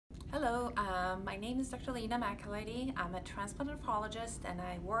Hello, my name is Dr. Lena McAlady. I'm a transplant nephrologist and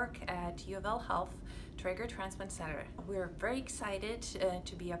I work at U of L Health Traeger Transplant Center. We're very excited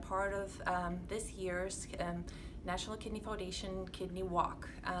to be a part of this year's National Kidney Foundation Kidney Walk.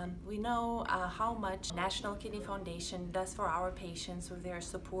 We know how much National Kidney Foundation does for our patients with their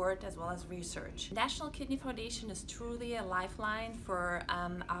support as well as research. National Kidney Foundation is truly a lifeline for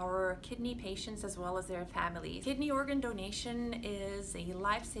our kidney patients as well as their families. Kidney organ donation is a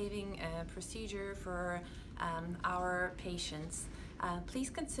life-saving procedure for our patients. Please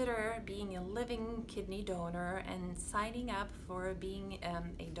consider being a living kidney donor and signing up for being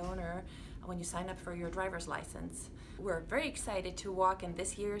a donor when you sign up for your driver's license. We're very excited to walk in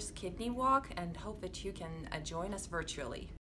this year's Kidney Walk and hope that you can join us virtually.